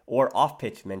 performance, or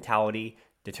off-pitch mentality,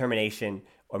 determination,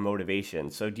 or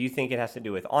motivation? So do you think it has to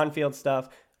do with on-field stuff,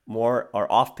 more or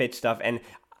off-pitch stuff? And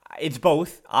it's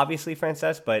both, obviously,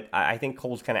 Frances, but I think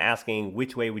Cole's kind of asking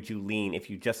which way would you lean if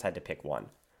you just had to pick one?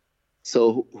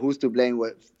 So who's to blame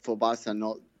for Barca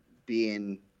not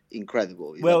being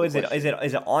incredible? Is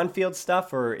it on-field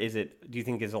stuff, or do you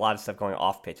think there's a lot of stuff going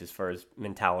off-pitch as far as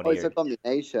mentality? It's a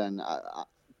combination.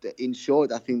 In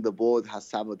short, I think the board has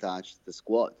sabotaged the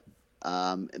squad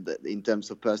in terms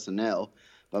of personnel,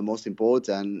 but most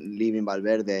important, leaving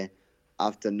Valverde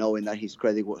after knowing that his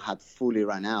credit had fully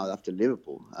run out after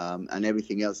Liverpool, and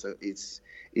everything else is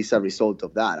a result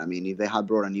of that. I mean, if they had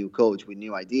brought a new coach with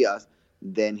new ideas,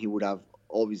 then he would have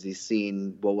obviously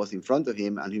seen what was in front of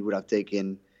him, and he would have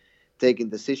taken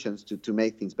decisions to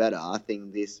make things better. I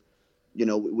think this,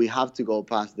 we have to go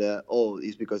past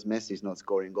it's because Messi is not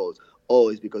scoring goals.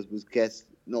 It's because Busquets,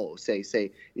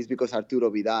 it's because Arturo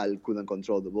Vidal couldn't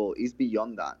control the ball. It's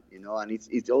beyond that, and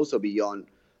it's also beyond,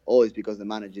 it's because the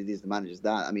manager this, the manager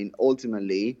that. I mean,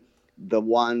 ultimately, the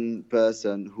one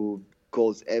person who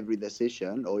calls every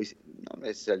decision, or is not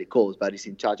necessarily calls, but is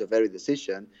in charge of every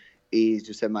decision, is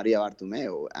Josep Maria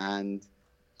Bartomeu. And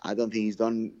I don't think he's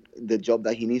done the job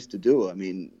that he needs to do. I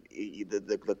mean,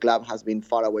 the club has been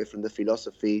far away from the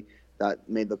philosophy that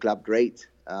made the club great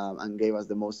and gave us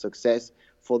the most success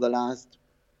for the last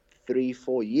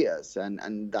 3-4 years.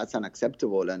 And that's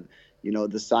unacceptable. And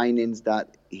the signings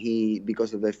that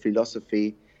because of the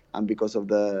philosophy and because of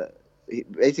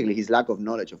basically his lack of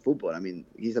knowledge of football. I mean,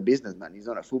 he's a businessman. He's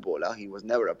not a footballer. He was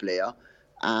never a player.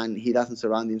 And he doesn't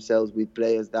surround himself with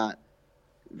players that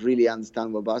really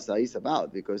understand what Barca is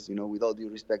about. Because, with all due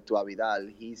respect to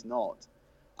Abidal, he's not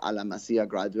a La Masia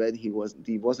graduate. He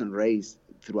wasn't raised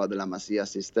throughout the La Masia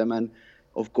system. And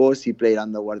of course, he played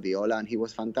under Guardiola, and he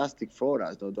was fantastic for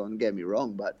us. Don't get me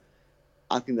wrong, but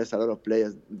I think there's a lot of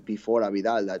players before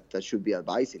Abidal that should be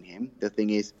advising him. The thing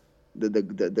is,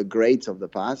 the greats of the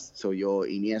past, so your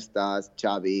Iniestas,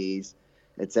 Xavis,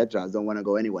 etc., don't want to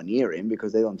go anywhere near him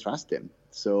because they don't trust him.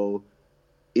 So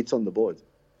it's on the board.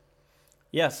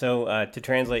 Yeah, so to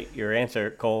translate your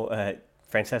answer, Cole,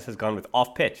 Frances has gone with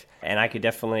off pitch, and I could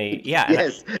definitely,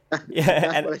 Yes,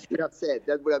 yeah, that's what I should have said.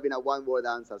 That would have been a one-word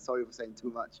answer. Sorry for saying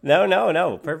too much.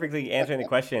 No, perfectly answering the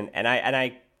question, and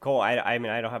I, Cole, I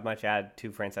mean, I don't have much to add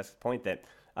to Frances's point that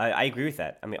I agree with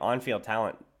that. I mean, on-field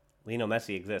talent, Lionel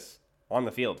Messi exists on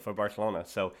the field for Barcelona,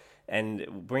 so.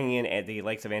 And bringing in the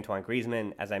likes of Antoine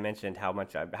Griezmann, as I mentioned, how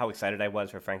excited I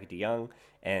was for Frankie de Jong,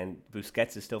 and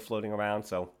Busquets is still floating around.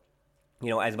 So,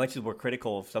 as much as we're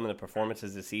critical of some of the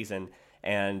performances this season,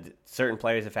 and certain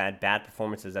players have had bad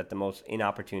performances at the most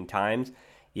inopportune times,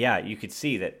 yeah, you could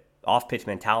see that off-pitch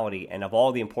mentality, and of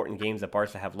all the important games that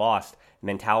Barca have lost,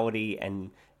 mentality,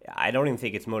 and I don't even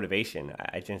think it's motivation.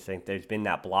 I just think there's been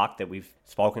that block that we've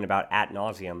spoken about ad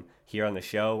nauseum here on the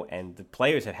show, and the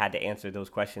players have had to answer those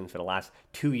questions for the last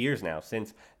 2 years now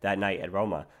since that night at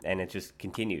Roma, and it just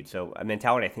continued. So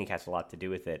mentality, I think, has a lot to do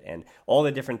with it, and all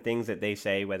the different things that they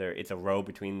say, whether it's a row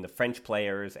between the French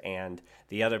players and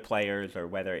the other players, or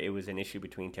whether it was an issue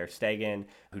between Ter Stegen,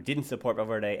 who didn't support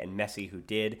Valverde, and Messi, who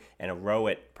did, and a row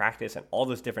at practice, and all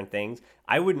those different things,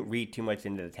 I wouldn't read too much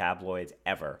into the tabloids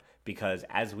ever. Because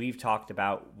as we've talked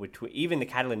about, even the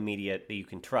Catalan media that you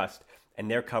can trust and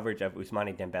their coverage of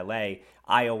Ousmane Dembele,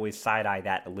 I always side-eye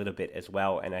that a little bit as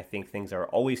well. And I think things are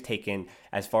always taken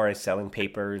as far as selling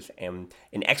papers and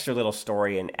an extra little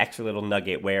story, an extra little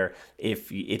nugget, where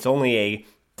if it's only a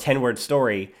 10-word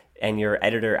story and your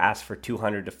editor asks for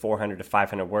 200 to 400 to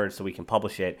 500 words so we can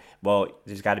publish it, well,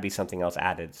 there's got to be something else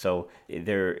added. So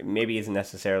there maybe isn't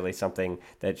necessarily something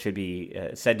that should be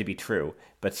said to be true,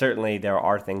 but certainly there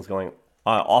are things going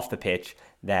off the pitch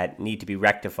that need to be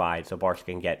rectified so Barca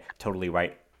can get totally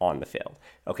right on the field.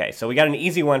 Okay, so we got an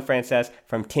easy one, Frances,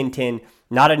 from Tintin.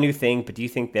 Not a new thing, but do you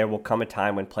think there will come a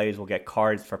time when players will get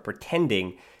cards for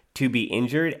pretending to be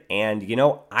injured? And,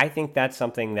 I think that's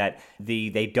something that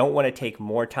they don't want to take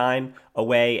more time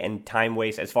away and time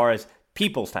waste as far as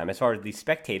people's time, as far as the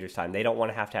spectators' time. They don't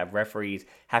want to have referees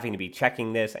having to be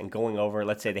checking this and going over.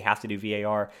 Let's say they have to do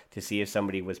VAR to see if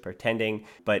somebody was pretending,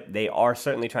 but they are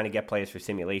certainly trying to get players for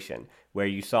simulation, where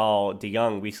you saw De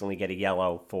Jong recently get a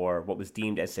yellow for what was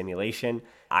deemed as simulation.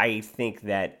 I think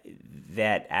that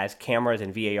as cameras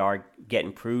and VAR get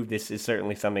improved, this is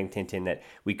certainly something, Tintin, that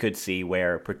we could see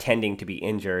where pretending to be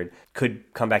injured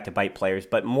could come back to bite players,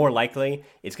 but more likely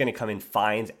it's going to come in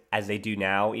fines, as they do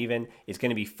now even. It's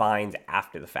going to be fines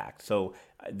after the fact. So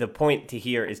the point to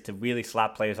here is to really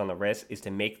slap players on the wrist, is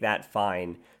to make that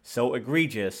fine so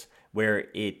egregious where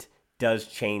it does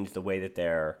change the way that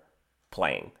they're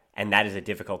playing. And that is a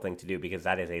difficult thing to do because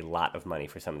that is a lot of money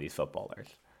for some of these footballers.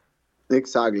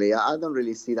 Exactly. I don't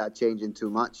really see that changing too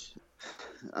much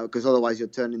because otherwise you're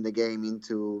turning the game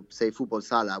into, say, football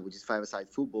sala, which is five-a-side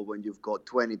football, when you've got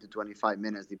 20 to 25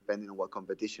 minutes, depending on what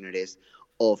competition it is,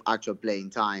 of actual playing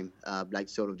time, like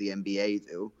sort of the NBA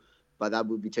do. But that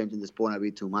would be changing the sport a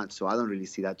bit too much, so I don't really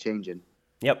see that changing.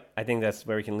 Yep, I think that's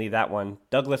where we can leave that one.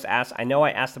 Douglas asks, I know I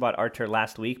asked about Artur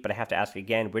last week, but I have to ask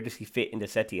again, where does he fit into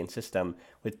Setien's system?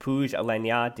 With Puig,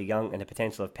 Alenya, De Jong, and the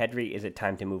potential of Pedri, is it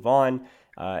time to move on?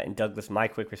 And Douglas, my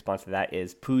quick response to that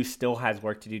is Puig still has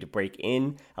work to do to break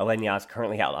in. Alenya is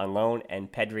currently out on loan,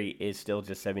 and Pedri is still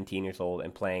just 17 years old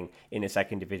and playing in the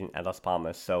second division at Las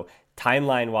Palmas. So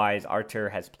timeline-wise, Artur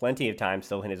has plenty of time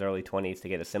still in his early 20s to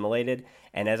get assimilated.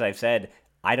 And as I've said,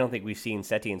 I don't think we've seen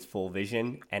Setien's full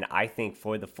vision, and I think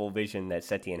for the full vision that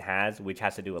Setien has, which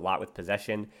has to do a lot with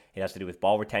possession, it has to do with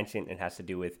ball retention, it has to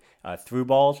do with through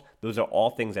balls, those are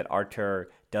all things that Artur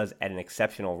does at an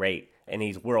exceptional rate, and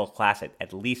he's world-class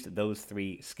at least those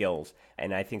three skills,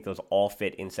 and I think those all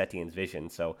fit in Setien's vision.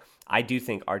 So I do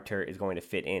think Artur is going to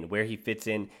fit in. Where he fits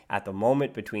in at the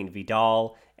moment between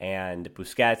Vidal and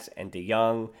Busquets and De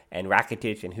Jong and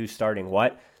Rakitic and who's starting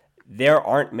what, there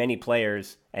aren't many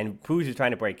players, and Puig is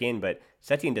trying to break in, but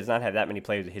Setien does not have that many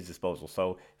players at his disposal.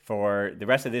 So for the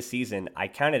rest of this season, I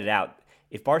counted it out.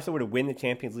 If Barca were to win the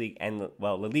Champions League and,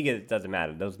 well, La Liga, it doesn't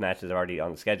matter. Those matches are already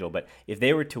on the schedule. But if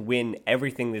they were to win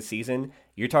everything this season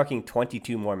You're talking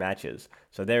 22 more matches.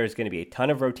 So there is going to be a ton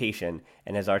of rotation.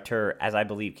 And as Artur, as I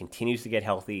believe, continues to get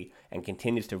healthy and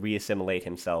continues to reassimilate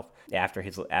himself after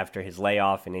his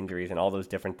layoff and injuries and all those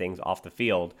different things off the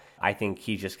field, I think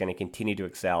he's just going to continue to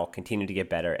excel, continue to get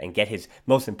better, and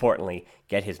most importantly,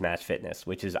 get his match fitness,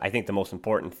 which is, I think, the most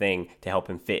important thing to help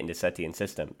him fit into Settien's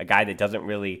system. A guy that doesn't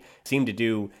really seem to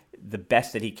do the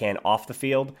best that he can off the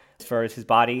field as far as his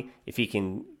body. If he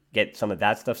can get some of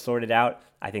that stuff sorted out,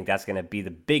 I think that's going to be the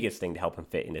biggest thing to help him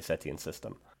fit into Settien's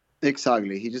system.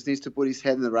 Exactly. He just needs to put his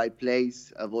head in the right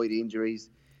place, avoid injuries.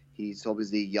 He's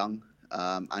obviously young,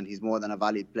 and he's more than a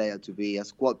valid player to be a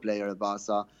squad player at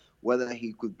Barca. Whether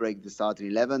he could break the starting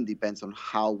 11 depends on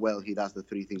how well he does the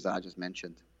three things that I just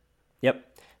mentioned.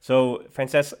 Yep. So,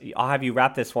 Frances, I'll have you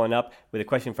wrap this one up with a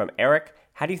question from Eric.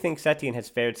 How do you think Setien has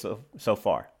fared so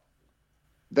far?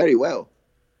 Very well,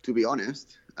 to be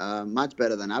honest. Much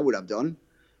better than I would have done,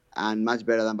 and much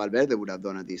better than Valverde would have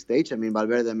done at this stage. I mean,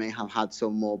 Valverde may have had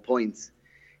some more points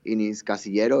in his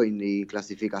casillero, in the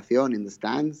clasificación, in the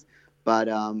stands, but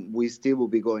we still will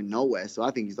be going nowhere. So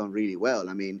I think he's done really well.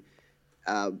 I mean,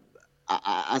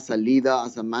 as a leader,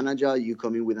 as a manager, you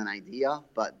come in with an idea,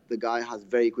 but the guy has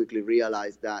very quickly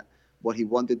realized that what he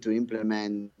wanted to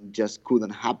implement just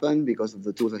couldn't happen because of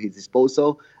the tools at his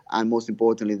disposal, and most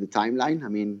importantly, the timeline. I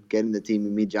mean, getting the team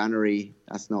in mid-January,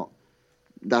 that's not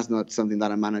something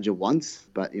that a manager wants.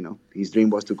 But, you know, his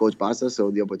dream was to coach Barca, so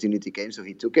the opportunity came, so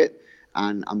he took it,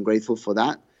 and I'm grateful for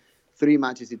that. 3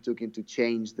 matches it took him to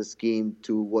change the scheme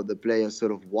to what the players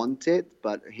sort of wanted,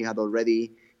 but he had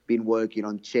already been working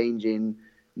on changing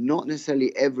not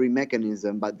necessarily every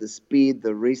mechanism, but the speed,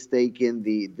 the risk-taking,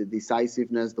 the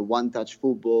decisiveness, the one-touch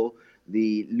football,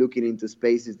 the looking into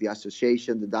spaces, the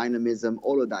association, the dynamism,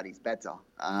 all of that is better.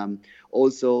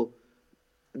 Also,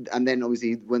 and then obviously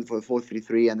he went for the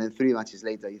 4-3-3, and then 3 matches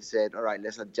later he said, all right,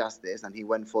 let's adjust this, and he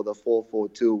went for the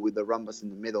 4-4-2 with the rumbas in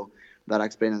the middle that I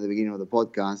explained at the beginning of the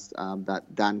podcast,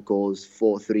 that Dan calls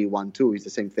 4-3-1-2. It's the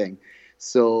same thing.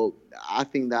 So I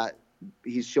think that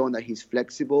he's shown that he's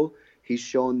flexible. He's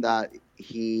shown that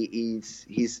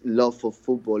his love for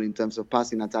football in terms of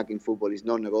passing, attacking football is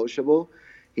non-negotiable.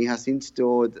 He has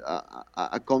instilled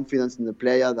a confidence in the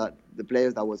players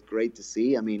that was great to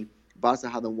see. I mean, Barca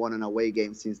hadn't won an away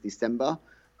game since December,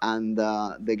 and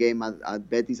the game at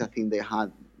Betis, I think they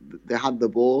had the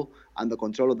ball and the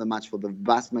control of the match for the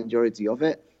vast majority of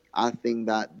it. I think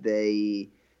that they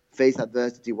faced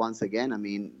adversity once again. I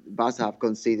mean, Barca have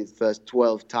conceded first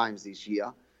 12 times this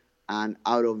year, and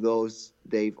out of those,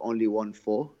 they've only won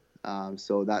 4.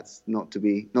 So that's not to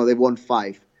be... No, they've won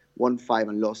 5. Won 5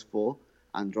 and lost 4,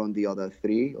 and drawn the other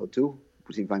 3 or 2,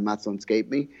 if my maths don't escape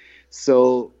me.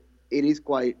 So it is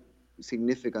quite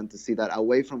significant to see that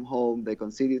away from home, they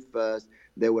conceded first.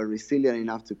 They were resilient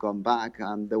enough to come back,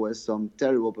 and there were some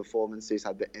terrible performances,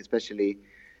 especially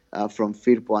from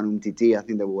Firpo and Umtiti. I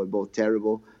think they were both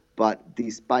terrible. But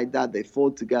despite that, they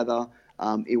fought together.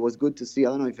 It was good to see. I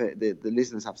don't know if the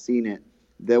listeners have seen it.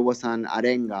 There was an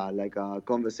arenga, like a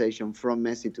conversation from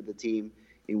Messi to the team,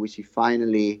 in which he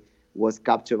finally was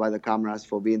captured by the cameras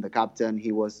for being the captain.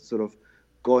 He was sort of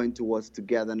going towards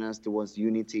togetherness, towards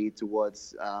unity,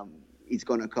 towards it's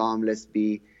going to come. Let's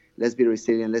be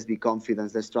resilient. Let's be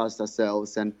confident. Let's trust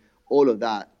ourselves. And all of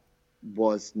that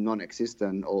was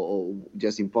non-existent or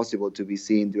just impossible to be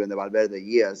seen during the Valverde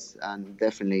years, and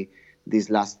definitely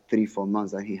these last 3-4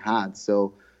 months that he had.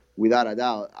 So without a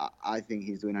doubt, I think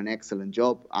he's doing an excellent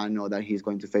job. I know that he's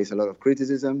going to face a lot of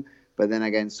criticism, but then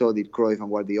again, so did Cruyff and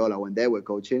Guardiola when they were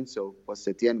coaching. So what's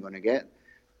Setien going to get?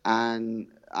 And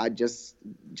I just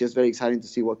very exciting to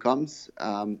see what comes.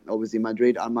 Obviously,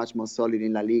 Madrid are much more solid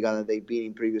in La Liga than they've been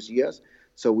in previous years,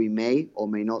 so we may or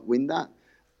may not win that.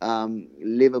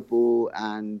 Liverpool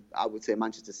and I would say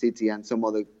Manchester City and some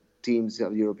other teams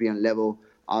of European level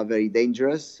are very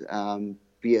dangerous.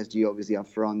 PSG obviously up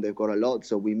front, they've got a lot,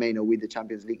 so we may not win the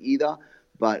Champions League either,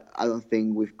 but I don't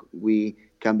think we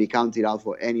can be counted out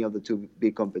for any of the 2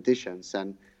 big competitions,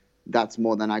 and that's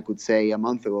more than I could say a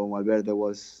month ago when Valverde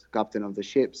was captain of the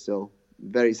ship. So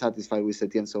very satisfied with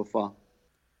Setien so far.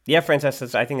 Yeah,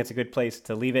 Frances, I think it's a good place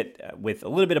to leave it with a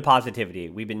little bit of positivity.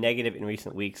 We've been negative in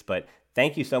recent weeks, but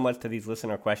thank you so much to these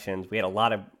listener questions. We had a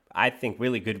lot of, I think,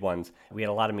 really good ones. We had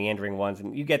a lot of meandering ones,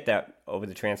 and you get that over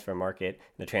the transfer market,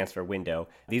 the transfer window.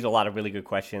 These are a lot of really good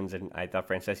questions, and I thought,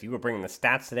 Frances, you were bringing the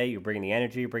stats today, you were bringing the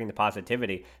energy, you were bringing the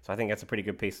positivity, so I think that's a pretty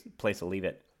good place to leave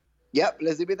it. Yep,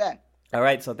 let's leave it there. All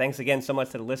right, so thanks again so much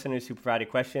to the listeners who provided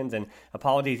questions, and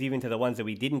apologies even to the ones that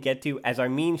we didn't get to. As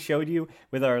Armin showed you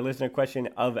with our listener question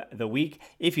of the week,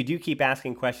 if you do keep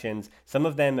asking questions, some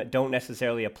of them don't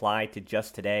necessarily apply to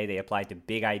just today. They apply to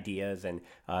big ideas and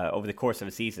over the course of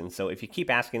a season. So if you keep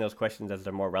asking those questions as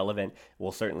they're more relevant,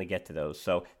 we'll certainly get to those.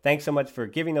 So thanks so much for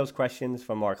giving those questions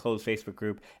from our closed Facebook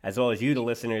group, as well as you, the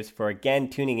listeners, for again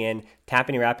tuning in. Tap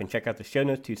in your app and check out the show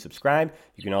notes to subscribe.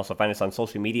 You can also find us on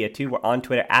social media too. We're on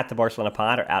Twitter at the Barcelona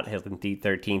Pod, or at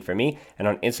Hilton13 for me, and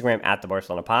on Instagram at the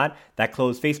Barcelona Pod. That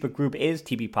closed Facebook group is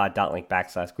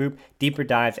tbpod.link/group. Deeper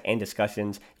dives and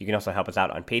discussions. You can also help us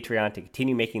out on Patreon to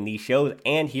continue making these shows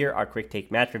and hear our quick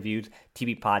take match reviews.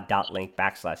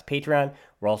 tbpod.link/Patreon.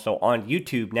 We're also on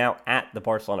YouTube now at the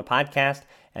Barcelona Podcast,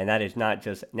 and that is not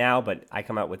just now, but I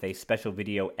come out with a special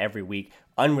video every week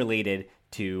unrelated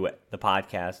to the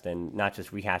podcast and not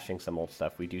just rehashing some old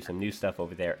stuff. We do some new stuff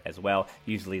over there as well,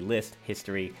 usually list,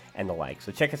 history, and the like.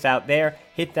 So check us out there.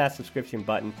 Hit that subscription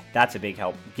button. That's a big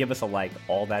help. Give us a like,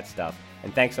 all that stuff.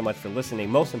 And thanks so much for listening,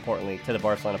 most importantly, to the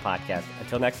Barcelona Podcast.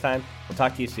 Until next time, we'll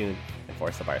talk to you soon, and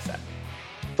Forza Barça.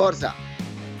 Forza!